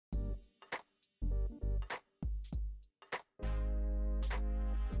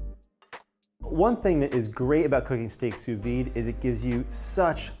one thing that is great about cooking steak sous vide is it gives you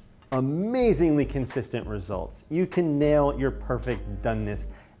such amazingly consistent results. You can nail your perfect doneness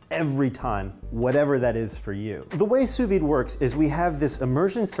every time, whatever that is for you. The way sous vide works is we have this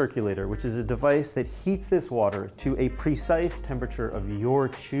immersion circulator, which is a device that heats this water to a precise temperature of your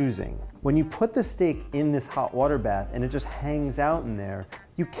choosing. When you put the steak in this hot water bath and it just hangs out in there,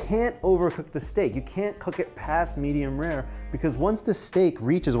 you can't overcook the steak. You can't cook it past medium rare, because once the steak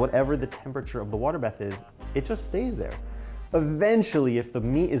reaches whatever the temperature of the water bath is, it just stays there. Eventually, if the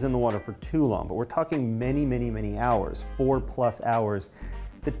meat is in the water for too long, but we're talking many, many, many hours, 4+ hours,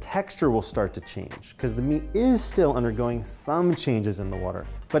 the texture will start to change because the meat is still undergoing some changes in the water,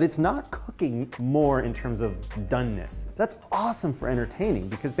 but it's not cooking more in terms of doneness. That's awesome for entertaining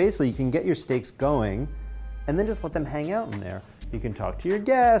because basically you can get your steaks going and then just let them hang out in there. You can talk to your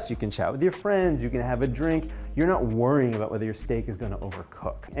guests, you can chat with your friends, you can have a drink. You're not worrying about whether your steak is gonna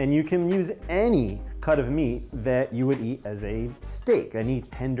overcook. And you can use any cut of meat that you would eat as a steak, any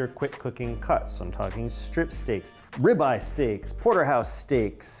tender, quick cooking cuts. So I'm talking strip steaks, ribeye steaks, porterhouse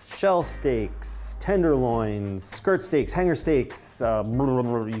steaks, shell steaks, tenderloins, skirt steaks, hanger steaks,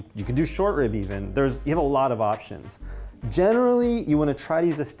 you could do short rib even. You have a lot of options. Generally, you wanna try to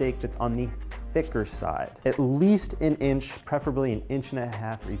use a steak that's on the thicker side, at least an inch, preferably 1.5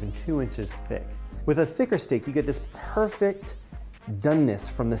 inches or even 2 inches thick. With a thicker steak, you get this perfect doneness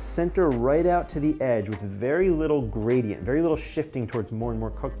from the center right out to the edge with very little gradient, very little shifting towards more and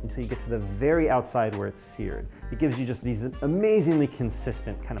more cooked until you get to the very outside where it's seared. It gives you just these amazingly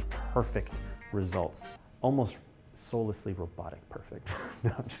consistent, kind of perfect results. Almost soullessly robotic perfect.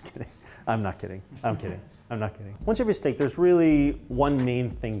 No, I'm just kidding. I'm not kidding. I'm kidding. I'm not kidding. Once you have your steak, there's really one main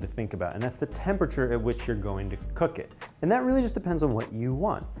thing to think about, and that's the temperature at which you're going to cook it. And that really just depends on what you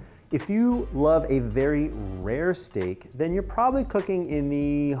want. If you love a very rare steak, then you're probably cooking in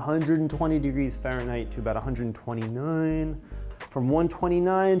the 120 degrees Fahrenheit to about 129. From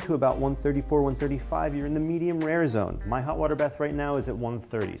 129 to about 134, 135, you're in the medium rare zone. My hot water bath right now is at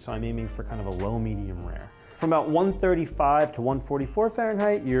 130, so I'm aiming for kind of a low medium rare. From about 135 to 144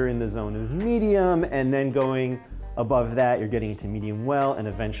 Fahrenheit, you're in the zone of medium, and then going above that, you're getting into medium well and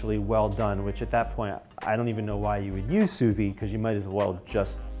eventually well done, which at that point, I don't even know why you would use sous vide, because you might as well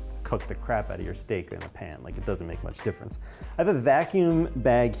just cook the crap out of your steak in a pan. Like, it doesn't make much difference. I have a vacuum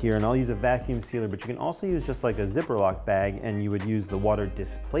bag here, and I'll use a vacuum sealer, but you can also use just like a zipper lock bag, and you would use the water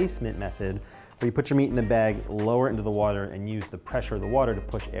displacement method, where you put your meat in the bag, lower it into the water, and use the pressure of the water to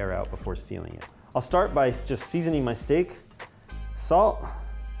push air out before sealing it. I'll start by just seasoning my steak. Salt.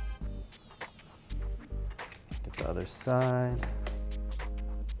 Get the other side.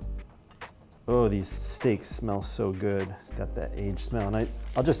 Oh, these steaks smell so good. It's got that aged smell. And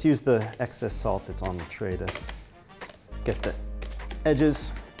I'll just use the excess salt that's on the tray to get the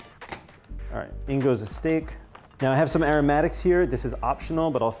edges. All right, in goes the steak. Now I have some aromatics here. This is optional,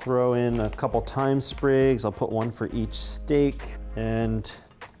 but I'll throw in a couple thyme sprigs. I'll put one for each steak, and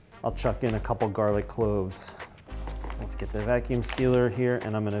I'll chuck in a couple garlic cloves. Let's get the vacuum sealer here,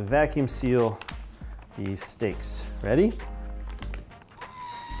 and I'm gonna vacuum seal these steaks. Ready?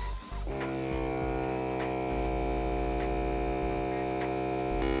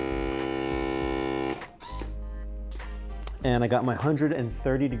 And I got my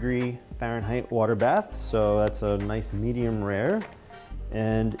 130 degree Fahrenheit water bath, so that's a nice medium rare.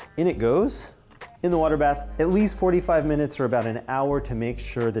 And in it goes. In the water bath, at least 45 minutes or about an hour to make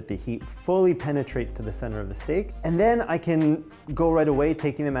sure that the heat fully penetrates to the center of the steak. And then I can go right away,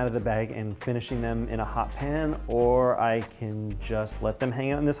 taking them out of the bag and finishing them in a hot pan, or I can just let them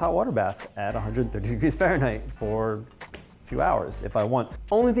hang out in this hot water bath at 130 degrees Fahrenheit for a few hours if I want.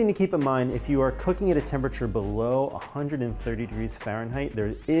 Only thing to keep in mind, if you are cooking at a temperature below 130 degrees Fahrenheit,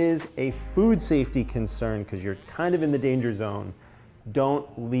 there is a food safety concern because you're kind of in the danger zone. Don't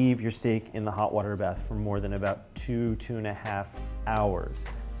leave your steak in the hot water bath for more than about 2.5 hours.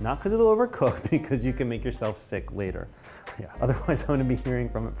 Not because it'll overcook, because you can make yourself sick later. Yeah, otherwise I'm gonna be hearing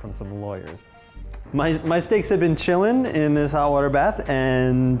from some lawyers. My steaks have been chilling in this hot water bath,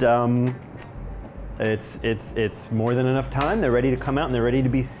 and it's more than enough time. They're ready to come out and they're ready to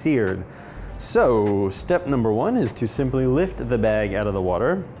be seared. So step number one is to simply lift the bag out of the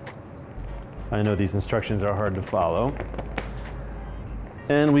water. I know these instructions are hard to follow.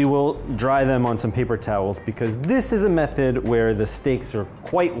 And we will dry them on some paper towels, because this is a method where the steaks are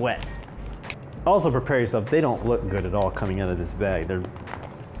quite wet. Also prepare yourself, they don't look good at all coming out of this bag. They're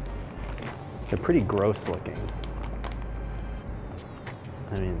pretty gross looking.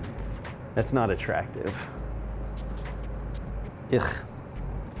 I mean, that's not attractive. Ugh.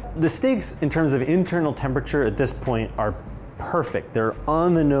 The steaks, in terms of internal temperature at this point, are perfect. They're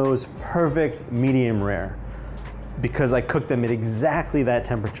on the nose, perfect medium rare, because I cooked them at exactly that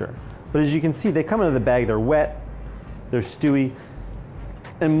temperature. But as you can see, they come out of the bag, they're wet, they're stewy,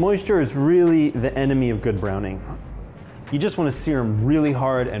 and moisture is really the enemy of good browning. You just want to sear them really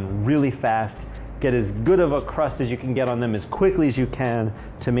hard and really fast, get as good of a crust as you can get on them as quickly as you can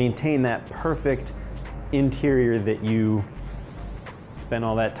to maintain that perfect interior that you spent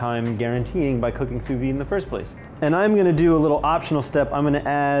all that time guaranteeing by cooking sous vide in the first place. And I'm gonna do a little optional step. I'm gonna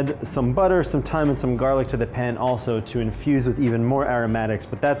add some butter, some thyme, and some garlic to the pan also to infuse with even more aromatics,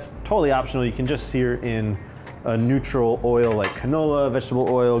 but that's totally optional. You can just sear in a neutral oil like canola, vegetable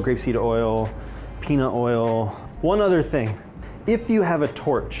oil, grapeseed oil, peanut oil. One other thing, if you have a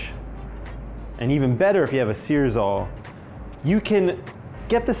torch, and even better if you have a searzall, you can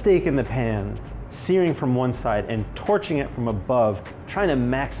get the steak in the pan, searing from one side and torching it from above, trying to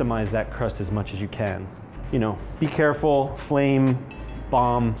maximize that crust as much as you can. You know, be careful, flame,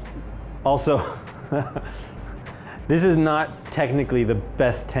 bomb. Also, this is not technically the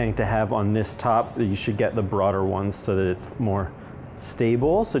best tank to have on this top. You should get the broader ones so that it's more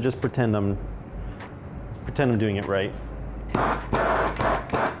stable. So just pretend I'm doing it right.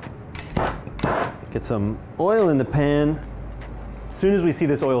 Get some oil in the pan. As soon as we see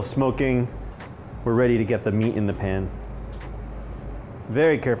this oil smoking, we're ready to get the meat in the pan.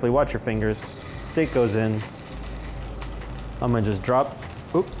 Very carefully, watch your fingers. Steak goes in. I'm gonna just drop,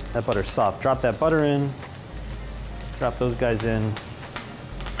 oop, that butter's soft. Drop that butter in. Drop those guys in.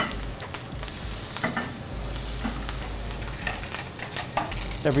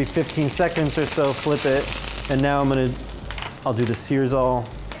 Every 15 seconds or so, flip it. And now I'll do the searzall.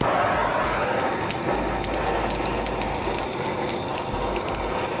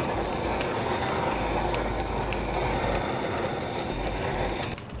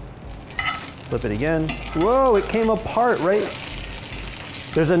 Flip it again. Whoa, it came apart, right?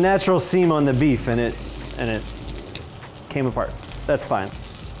 There's a natural seam on the beef and it came apart. That's fine.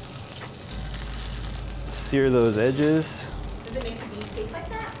 Sear those edges. Does it make the beef taste like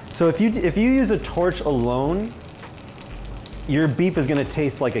that? So if you use a torch alone, your beef is gonna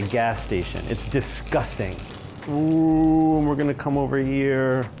taste like a gas station. It's disgusting. Ooh, and we're gonna come over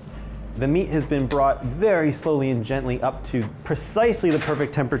here. The meat has been brought very slowly and gently up to precisely the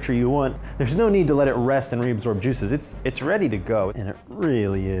perfect temperature you want. There's no need to let it rest and reabsorb juices. It's ready to go. And it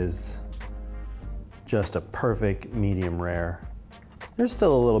really is just a perfect medium rare. There's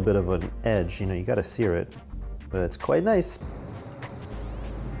still a little bit of an edge, you know, you gotta sear it, but it's quite nice.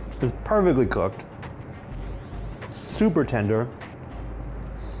 It's perfectly cooked, super tender,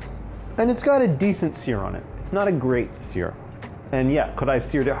 and it's got a decent sear on it. It's not a great sear. And yeah, could I have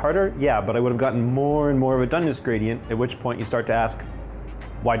seared it harder? Yeah, but I would have gotten more and more of a doneness gradient, at which point you start to ask,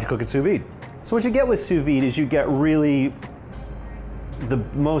 why'd you cook it sous vide? So what you get with sous vide is you get really the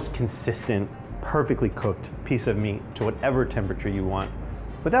most consistent, perfectly cooked piece of meat to whatever temperature you want,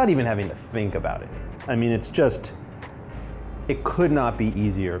 without even having to think about it. I mean, it's just, it could not be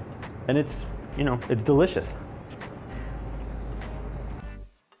easier. And it's, you know, it's delicious.